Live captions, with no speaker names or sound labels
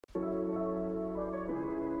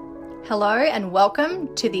Hello and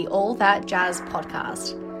welcome to the All That Jazz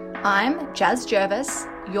podcast. I'm Jazz Jervis,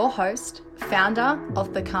 your host, founder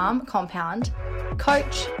of The Calm Compound,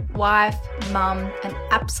 coach, wife, mum, and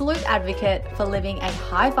absolute advocate for living a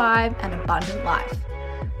high vibe and abundant life.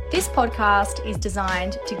 This podcast is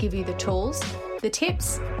designed to give you the tools, the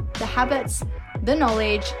tips, the habits, the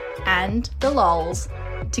knowledge, and the lols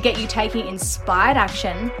to get you taking inspired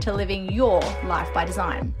action to living your life by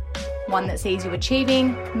design. One that sees you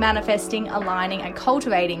achieving, manifesting, aligning, and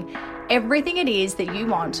cultivating everything it is that you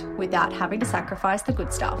want without having to sacrifice the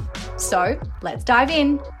good stuff. So let's dive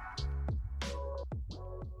in.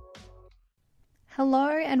 Hello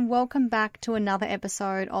and welcome back to another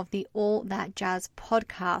episode of the All That Jazz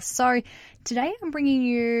podcast. So today I'm bringing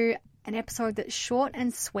you an episode that's short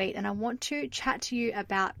and sweet, and I want to chat to you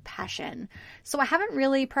about passion. So I haven't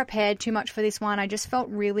really prepared too much for this one. I just felt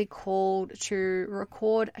really called to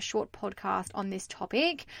record a short podcast on this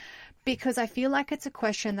topic because I feel like it's a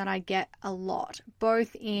question that I get a lot,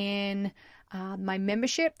 both in my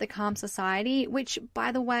membership, the Calm Society, which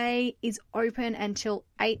by the way is open until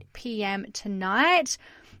 8 p.m. tonight,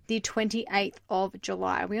 the 28th of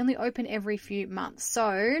July. We only open every few months.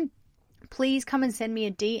 So please come and send me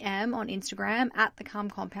a DM on Instagram at The Calm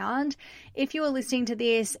Compound if you are listening to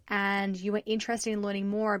this and you are interested in learning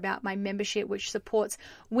more about my membership, which supports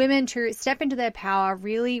women to step into their power,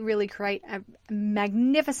 really create a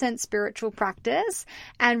magnificent spiritual practice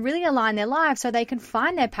and really align their lives so they can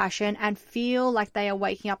find their passion and feel like they are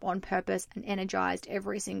waking up on purpose and energized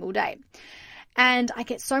every single day. And I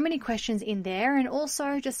get so many questions in there and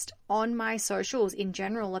also just on my socials in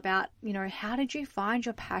general about, how did you find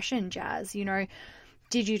your passion, Jazz?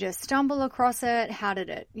 Did you just stumble across it? How did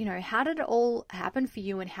it all happen for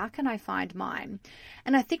you and how can I find mine?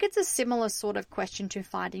 And I think it's a similar sort of question to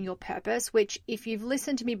finding your purpose, which if you've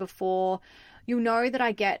listened to me before, you'll know that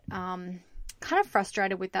I get kind of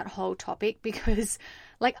frustrated with that whole topic because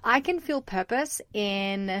I can feel purpose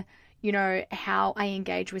in how I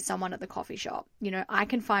engage with someone at the coffee shop. I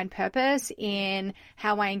can find purpose in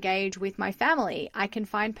how I engage with my family. I can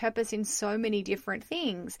find purpose in so many different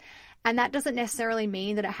things. And that doesn't necessarily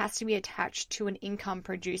mean that it has to be attached to an income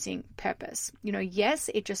producing purpose. Yes,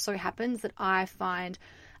 it just so happens that I find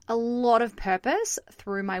a lot of purpose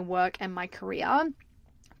through my work and my career,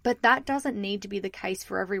 but that doesn't need to be the case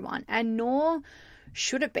for everyone, and nor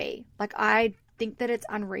should it be. I think that it's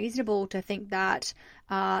unreasonable to think that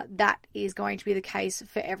that is going to be the case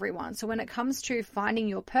for everyone. So when it comes to finding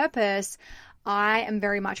your purpose, I am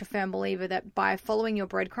very much a firm believer that by following your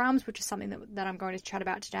breadcrumbs, which is something that I'm going to chat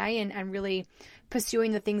about today, and really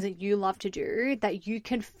pursuing the things that you love to do, that you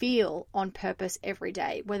can feel on purpose every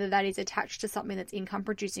day, whether that is attached to something that's income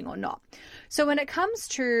producing or not. So when it comes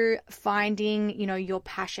to finding, your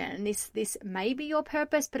passion, this may be your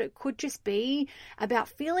purpose, but it could just be about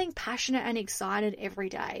feeling passionate and excited every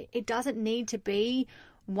day. It doesn't need to be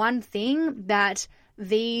one thing that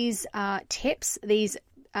these tips, these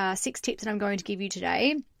 6 tips that I'm going to give you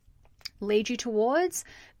today lead you towards.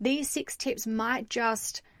 These 6 tips might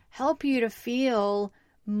just help you to feel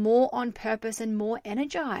more on purpose and more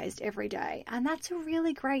energized every day. And that's a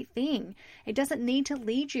really great thing. It doesn't need to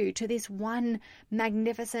lead you to this one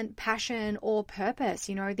magnificent passion or purpose.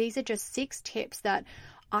 These are just 6 tips that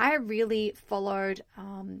I really followed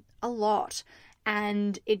a lot.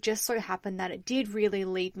 And it just so happened that it did really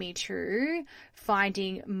lead me to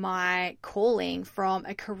finding my calling from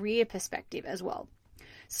a career perspective as well.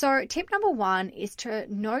 So tip number 1 is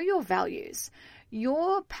to know your values.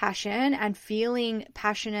 Your passion and feeling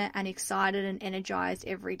passionate and excited and energized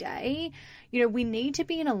every day, we need to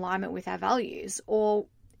be in alignment with our values, or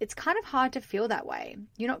it's kind of hard to feel that way.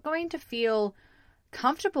 You're not going to feel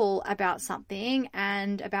comfortable about something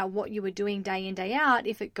and about what you are doing day in, day out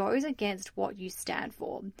if it goes against what you stand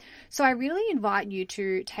for. So I really invite you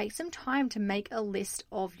to take some time to make a list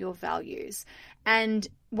of your values. And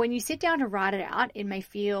when you sit down to write it out, it may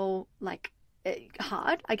feel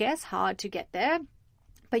hard to get there,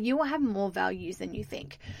 but you will have more values than you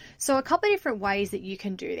think. So a couple of different ways that you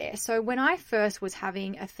can do this. So when I first was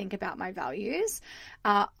having a think about my values,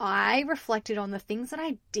 I reflected on the things that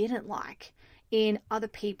I didn't like in other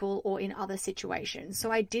people or in other situations. So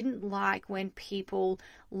I didn't like when people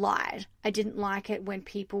lied. I didn't like it when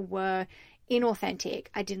people were inauthentic.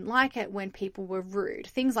 I didn't like it when people were rude,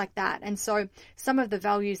 things like that. And so some of the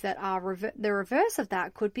values that are the reverse of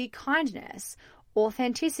that could be kindness,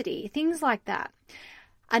 authenticity, things like that.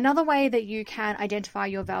 Another way that you can identify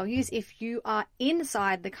your values, if you are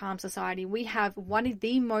inside the Calm Society, we have one of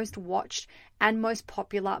the most watched and most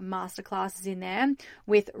popular masterclasses in there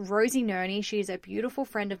with Rosie Nerney. She's a beautiful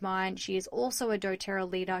friend of mine. She is also a doTERRA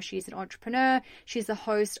leader. She's an entrepreneur. She's the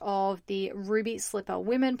host of the Ruby Slipper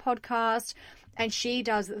Women podcast, and she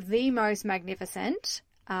does the most magnificent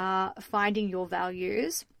Finding Your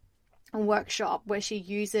Values workshop where she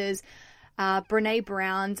uses Brene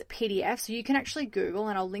Brown's PDF. So you can actually Google,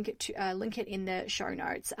 and I'll link it in the show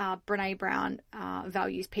notes, Brene Brown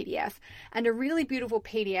values PDF. And a really beautiful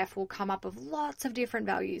PDF will come up with lots of different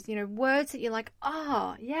values, words that you're like,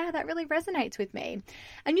 oh, yeah, that really resonates with me.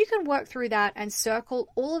 And you can work through that and circle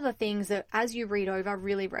all of the things that as you read over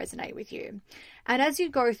really resonate with you. And as you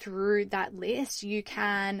go through that list, you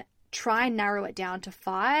can try and narrow it down to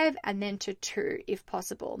 5 and then to 2 if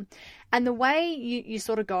possible. And the way you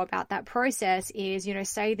sort of go about that process is,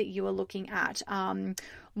 say that you are looking at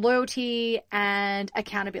loyalty and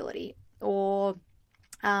accountability, or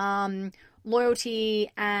loyalty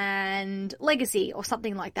and legacy, or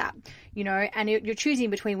something like that, and you're choosing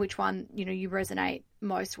between which one, you resonate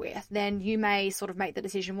most with. Then you may sort of make the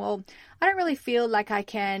decision, well, I don't really feel like I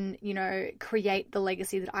can, create the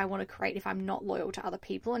legacy that I want to create if I'm not loyal to other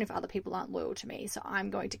people and if other people aren't loyal to me. So I'm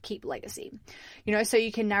going to keep legacy, so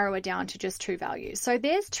you can narrow it down to just 2 values. So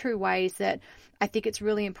there's 2 ways that I think it's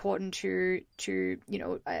really important to 2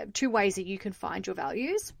 ways that you can find your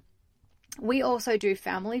values. We also do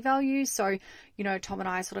family values. So, Tom and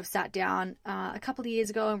I sort of sat down a couple of years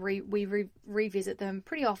ago and we revisit them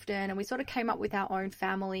pretty often. And we sort of came up with our own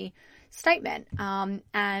family statement.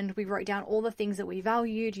 And we wrote down all the things that we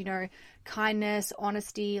valued, kindness,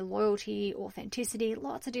 honesty, loyalty, authenticity,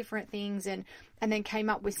 lots of different things. And then came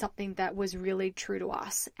up with something that was really true to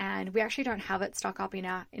us. And we actually don't have it stuck up in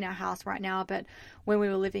our house right now, but when we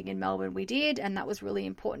were living in Melbourne, we did. And that was really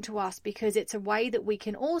important to us because it's a way that we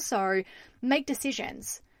can also make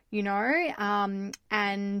decisions, and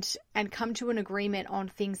come to an agreement on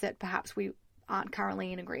things that perhaps we aren't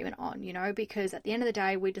currently in agreement on, because at the end of the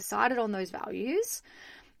day, we decided on those values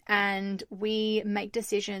and we make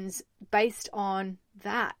decisions based on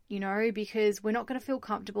that, because we're not going to feel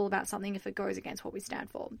comfortable about something if it goes against what we stand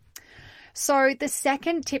for. So the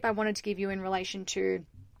second tip I wanted to give you in relation to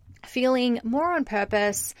feeling more on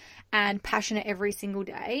purpose and passionate every single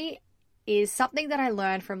day is something that I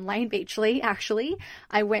learned from Layne Beachley, actually.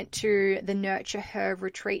 I went to the Nurture Her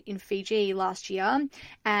retreat in Fiji last year,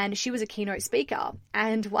 and she was a keynote speaker.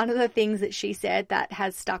 And one of the things that she said that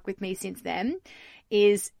has stuck with me since then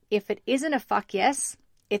is, if it isn't a fuck yes,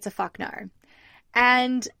 it's a fuck no.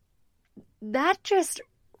 And that just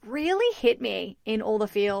really hit me in all the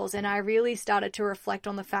feels. And I really started to reflect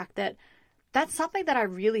on the fact that that's something that I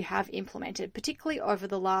really have implemented, particularly over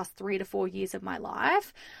the last 3 to 4 years of my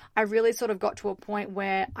life. I really sort of got to a point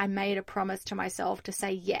where I made a promise to myself to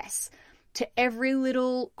say yes to every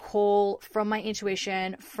little call from my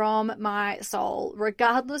intuition, from my soul,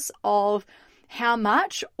 regardless of how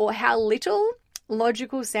much or how little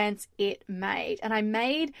logical sense it made. And I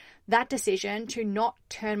made that decision to not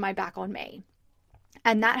turn my back on me.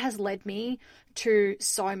 And that has led me to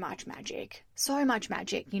so much magic,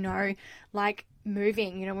 like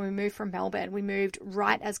moving, when we moved from Melbourne, we moved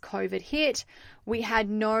right as COVID hit. We had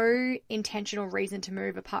no intentional reason to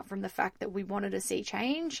move apart from the fact that we wanted to see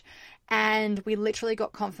change. And we literally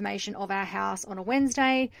got confirmation of our house on a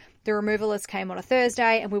Wednesday. The removalists came on a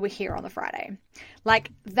Thursday and we were here on the Friday.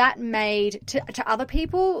 Like, that made to other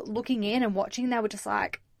people looking in and watching, they were just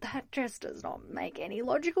like, that just does not make any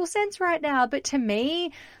logical sense right now. But to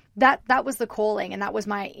me, that was the calling, and that was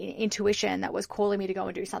my intuition that was calling me to go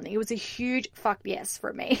and do something. It was a huge fuck yes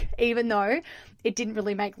for me, even though it didn't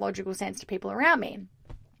really make logical sense to people around me.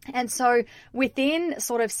 And so within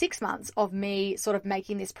sort of 6 months of me sort of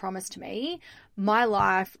making this promise to me, my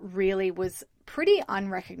life really was pretty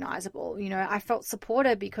unrecognizable. I felt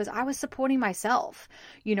supported because I was supporting myself,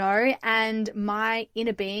 and my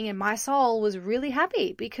inner being and my soul was really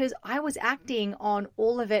happy because I was acting on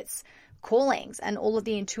all of its callings and all of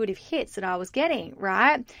the intuitive hits that I was getting,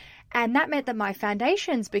 right? And that meant that my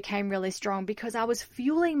foundations became really strong because I was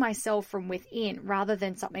fueling myself from within rather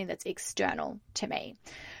than something that's external to me.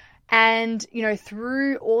 And,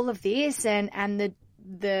 through all of this and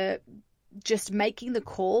the just making the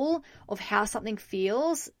call of how something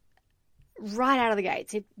feels right out of the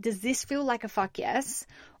gates. Does this feel like a fuck yes?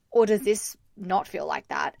 Or does this not feel like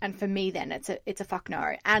that? And for me, then it's a fuck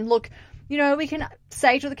no. And look, we can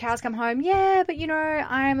say till the cows come home, yeah, but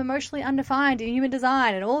I am emotionally undefined in human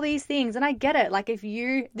design and all these things. And I get it. Like, if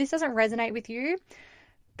this doesn't resonate with you,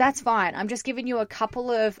 That's fine. I'm just giving you a couple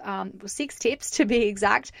of 6 tips to be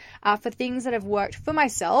exact for things that have worked for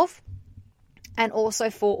myself and also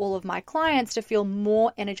for all of my clients to feel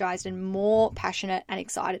more energized and more passionate and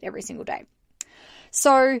excited every single day.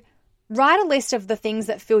 So write a list of the things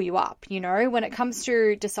that fill you up. When it comes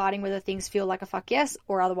to deciding whether things feel like a fuck yes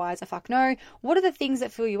or otherwise a fuck no, what are the things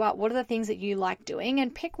that fill you up? What are the things that you like doing?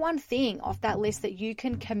 And pick one thing off that list that you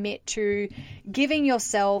can commit to giving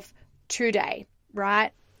yourself today,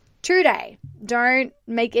 right? Today. Don't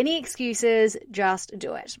make any excuses, just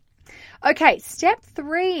do it. Okay, step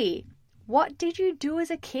 3. What did you do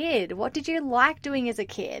as a kid? What did you like doing as a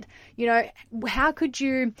kid? How could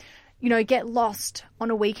you, get lost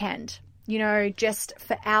on a weekend, just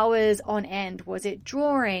for hours on end? Was it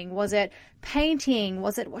drawing? Was it painting?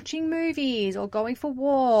 Was it watching movies or going for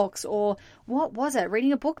walks? Or what was it?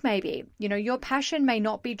 Reading a book maybe. Your passion may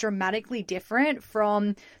not be dramatically different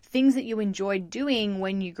from things that you enjoyed doing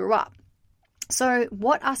when you grew up. So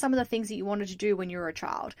what are some of the things that you wanted to do when you were a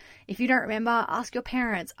child? If you don't remember, ask your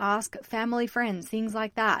parents, ask family, friends, things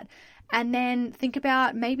like that. And then think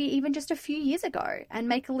about maybe even just a few years ago and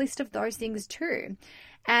make a list of those things too.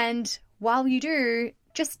 And while you do,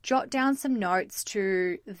 just jot down some notes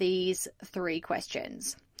to these 3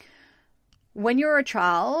 questions. When you were a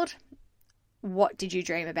child, what did you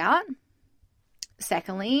dream about?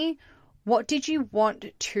 Secondly, what did you want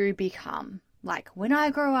to become? Like, when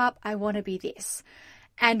I grow up, I want to be this.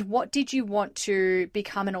 And what did you want to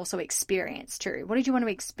become and also experience too? What did you want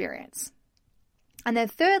to experience? And then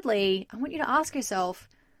thirdly, I want you to ask yourself,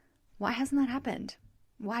 why hasn't that happened?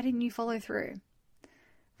 Why didn't you follow through?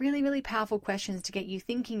 Really, really powerful questions to get you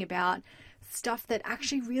thinking about stuff that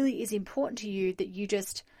actually really is important to you that you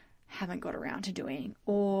just haven't got around to doing,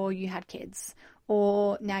 or you had kids,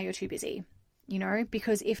 or now you're too busy,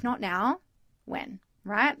 because if not now, when,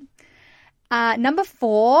 right? Number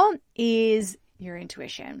 4 is your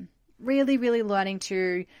intuition. Really, really learning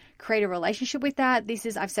to create a relationship with that.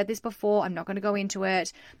 I've said this before, I'm not going to go into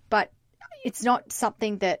it, but it's not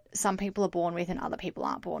something that some people are born with and other people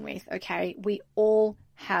aren't born with, okay? We all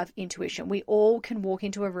have intuition. We all can walk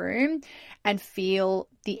into a room and feel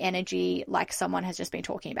the energy like someone has just been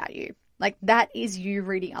talking about you. Like, that is you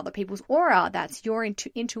reading other people's aura. That's your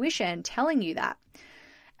intuition telling you that.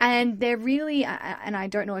 And they're really, and I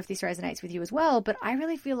don't know if this resonates with you as well, but I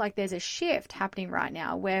really feel like there's a shift happening right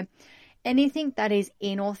now where anything that is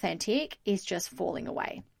inauthentic is just falling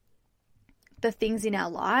away. The things in our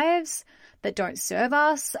lives that don't serve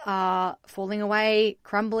us are falling away,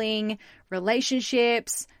 crumbling,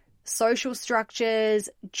 relationships, social structures,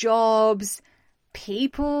 jobs,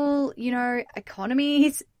 people,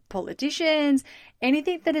 economies, politicians,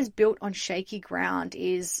 anything that is built on shaky ground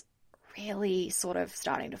is really sort of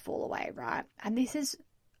starting to fall away, right? And this is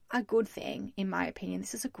a good thing, in my opinion.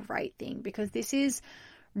 This is a great thing because this is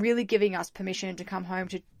really giving us permission to come home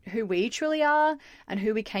to who we truly are and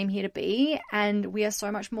who we came here to be. And we are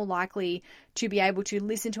so much more likely to be able to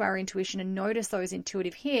listen to our intuition and notice those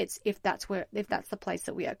intuitive hits if that's the place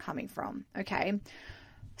that we are coming from. Okay.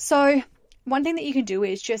 So one thing that you can do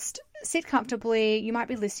is just sit comfortably. You might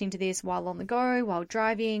be listening to this while on the go, while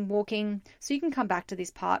driving, walking. So you can come back to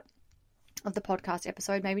this part of the podcast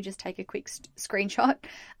episode, maybe just take a quick screenshot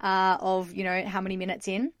of, how many minutes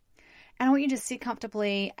in. And I want you to sit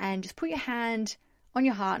comfortably and just put your hand on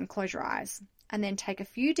your heart and close your eyes. And then take a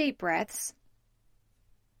few deep breaths,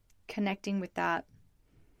 connecting with that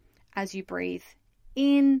as you breathe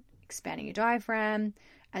in, expanding your diaphragm,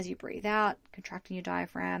 as you breathe out, contracting your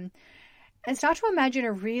diaphragm. And start to imagine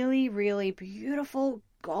a really, really beautiful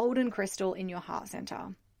golden crystal in your heart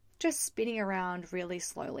center, just spinning around really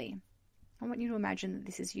slowly. I want you to imagine that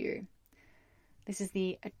this is you. This is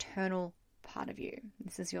the eternal part of you.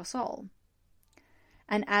 This is your soul.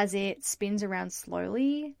 And as it spins around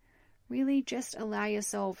slowly, really just allow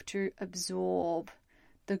yourself to absorb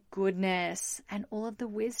the goodness and all of the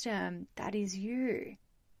wisdom that is you.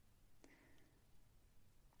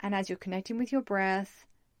 And as you're connecting with your breath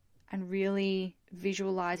and really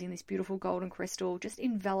visualizing this beautiful golden crystal just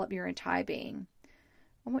envelop your entire being,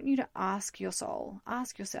 I want you to ask your soul,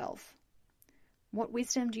 ask yourself, what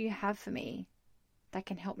wisdom do you have for me that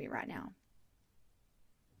can help me right now?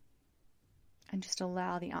 And just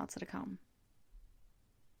allow the answer to come.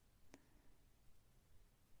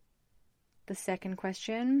 The second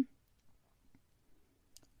question,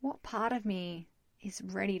 what part of me is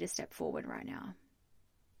ready to step forward right now?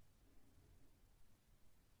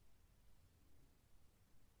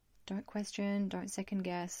 Don't question, don't second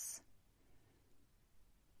guess.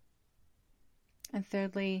 And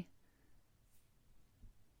thirdly,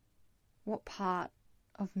 what part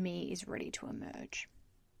of me is ready to emerge?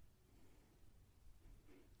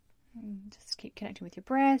 Just keep connecting with your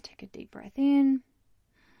breath. Take a deep breath in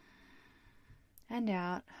and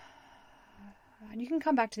out. And you can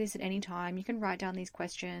come back to this at any time. You can write down these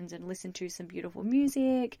questions and listen to some beautiful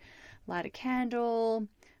music, light a candle,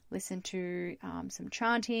 listen to some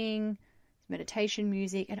chanting, meditation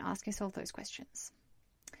music, and ask yourself those questions.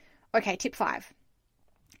 Okay, tip 5.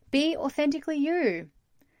 Be authentically you.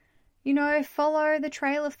 Follow the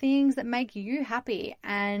trail of things that make you happy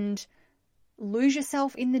and lose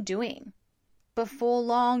yourself in the doing. Before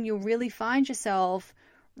long, you'll really find yourself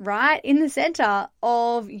right in the center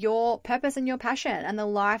of your purpose and your passion and the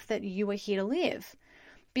life that you are here to live.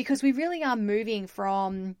 Because we really are moving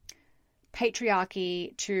from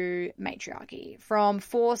patriarchy to matriarchy, from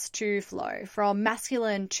force to flow, from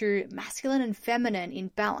masculine to masculine and feminine in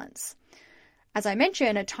balance. As I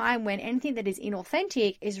mentioned, a time when anything that is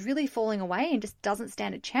inauthentic is really falling away and just doesn't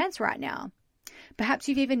stand a chance right now. Perhaps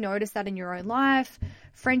you've even noticed that in your own life,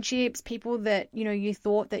 friendships, people that, you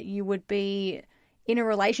thought that you would be in a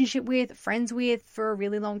relationship with, friends with for a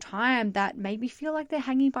really long time, that maybe feel like they're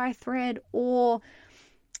hanging by a thread or,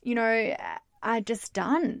 are just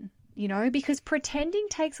done, because pretending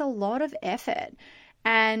takes a lot of effort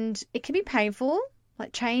and it can be painful.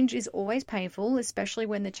 Like, change is always painful, especially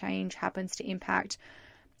when the change happens to impact,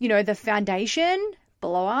 the foundation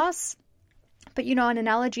below us. But, an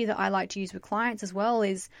analogy that I like to use with clients as well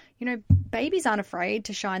is, babies aren't afraid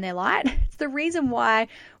to shine their light. It's the reason why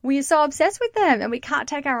we are so obsessed with them and we can't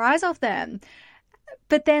take our eyes off them.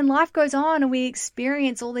 But then life goes on and we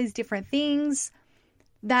experience all these different things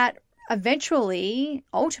that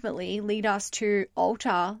ultimately lead us to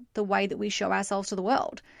alter the way that we show ourselves to the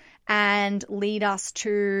world and lead us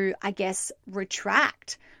to,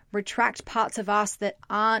 retract parts of us that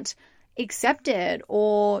aren't accepted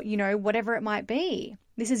or, whatever it might be.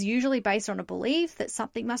 This is usually based on a belief that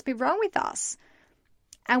something must be wrong with us.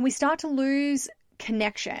 And we start to lose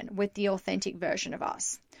connection with the authentic version of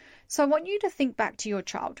us. So I want you to think back to your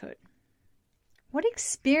childhood. What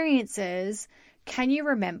experiences can you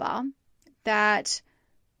remember that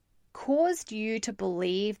caused you to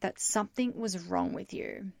believe that something was wrong with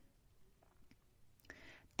you?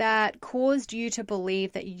 That caused you to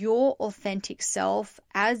believe that your authentic self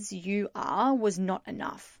as you are was not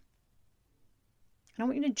enough. And I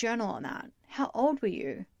want you to journal on that. How old were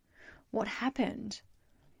you? What happened?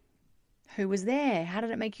 Who was there? How did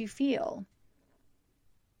it make you feel?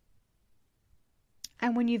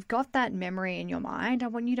 And when you've got that memory in your mind, I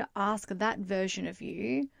want you to ask that version of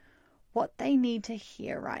you what they need to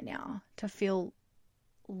hear right now to feel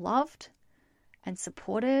loved and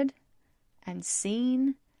supported and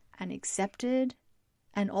seen and accepted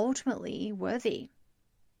and ultimately worthy.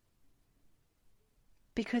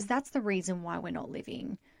 Because that's the reason why we're not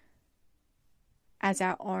living as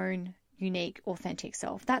our own unique, authentic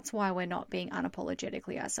self. That's why we're not being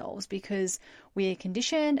unapologetically ourselves, because we are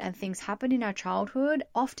conditioned and things happen in our childhood,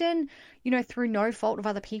 often, through no fault of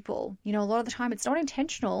other people. A lot of the time it's not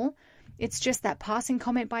intentional. It's just that passing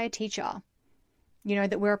comment by a teacher,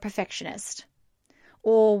 that we're a perfectionist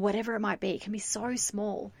or whatever it might be. It can be so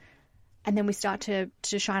small. And then we start to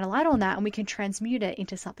shine a light on that and we can transmute it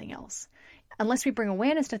into something else. Unless we bring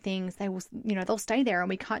awareness to things, they will, they'll stay there and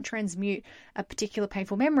we can't transmute a particular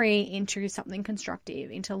painful memory into something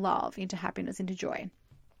constructive, into love, into happiness, into joy.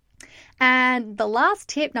 And the last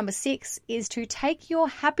tip, number 6, is to take your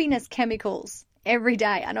happiness chemicals every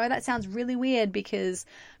day. I know that sounds really weird because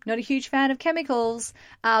I'm not a huge fan of chemicals,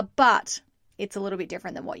 but it's a little bit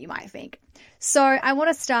different than what you might think. So I want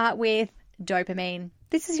to start with dopamine.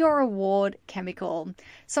 This is your reward chemical.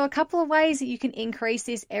 So a couple of ways that you can increase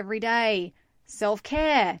this every day: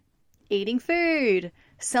 self-care, eating food,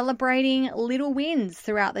 celebrating little wins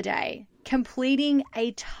throughout the day, completing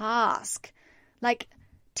a task. Like,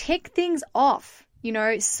 tick things off,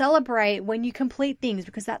 celebrate when you complete things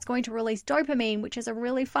because that's going to release dopamine, which is a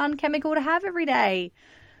really fun chemical to have every day.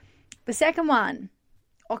 The second one,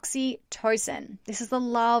 oxytocin. This is the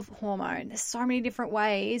love hormone. There's so many different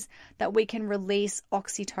ways that we can release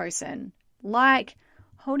oxytocin, like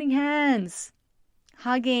holding hands,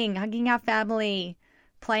 hugging our family,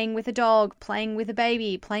 playing with a dog, playing with a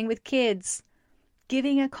baby, playing with kids,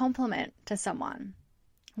 giving a compliment to someone.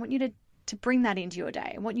 I want you to bring that into your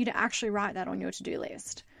day. I want you to actually write that on your to-do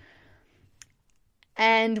list.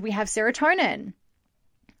 And we have serotonin.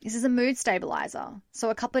 This is a mood stabilizer. So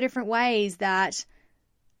a couple of different ways that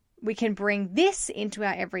we can bring this into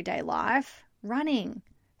our everyday life: running,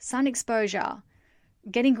 sun exposure,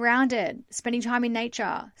 getting grounded, spending time in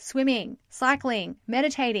nature, swimming, cycling,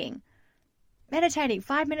 meditating.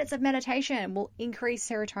 5 minutes of meditation will increase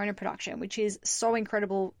serotonin production, which is so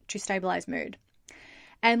incredible to stabilize mood.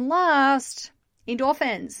 And last,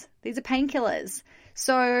 endorphins. These are painkillers.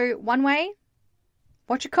 So one way,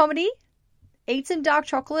 watch a comedy. Eat some dark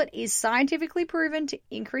chocolate is scientifically proven to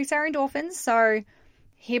increase our endorphins. So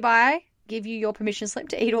hereby give you your permission slip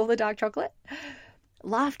to eat all the dark chocolate.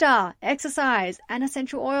 Laughter, exercise, and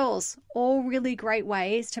essential oils, all really great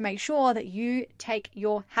ways to make sure that you take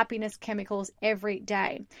your happiness chemicals every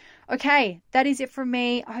day. Okay, that is it from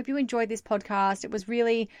me. I hope you enjoyed this podcast. I was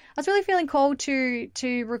really feeling called to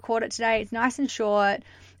record it today. It's nice and short.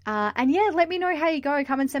 And yeah, let me know how you go.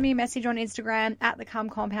 Come and send me a message on Instagram at The Calm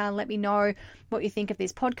Compound. Let me know what you think of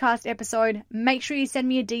this podcast episode. Make sure you send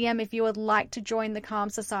me a DM if you would like to join the Calm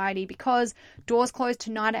Society, because doors close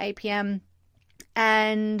tonight at 8 p.m.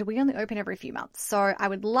 and we only open every few months. So I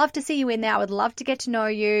would love to see you in there. I would love to get to know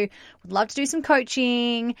you. Would love to do some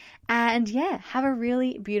coaching. And yeah, have a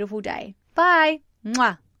really beautiful day. Bye.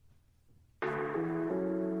 Mwah.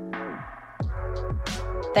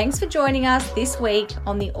 Thanks for joining us this week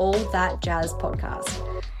on the All That Jazz podcast.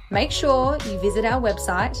 Make sure you visit our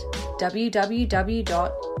website,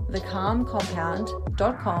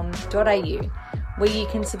 www.thecalmcompound.com.au, where you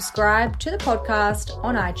can subscribe to the podcast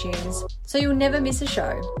on iTunes so you'll never miss a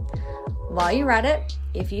show. While you're at it,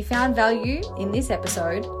 if you found value in this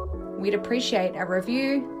episode, we'd appreciate a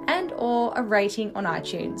review and or a rating on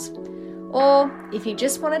iTunes. Or if you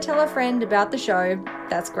just want to tell a friend about the show,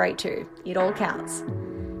 that's great too. It all counts.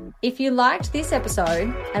 If you liked this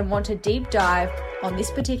episode and want a deep dive on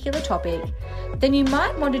this particular topic, then you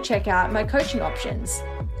might want to check out my coaching options.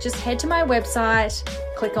 Just head to my website,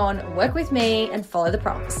 click on Work With Me, and follow the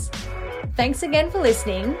prompts. Thanks again for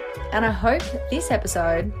listening, and I hope this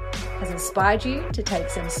episode has inspired you to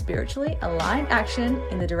take some spiritually aligned action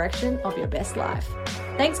in the direction of your best life.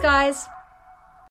 Thanks, guys.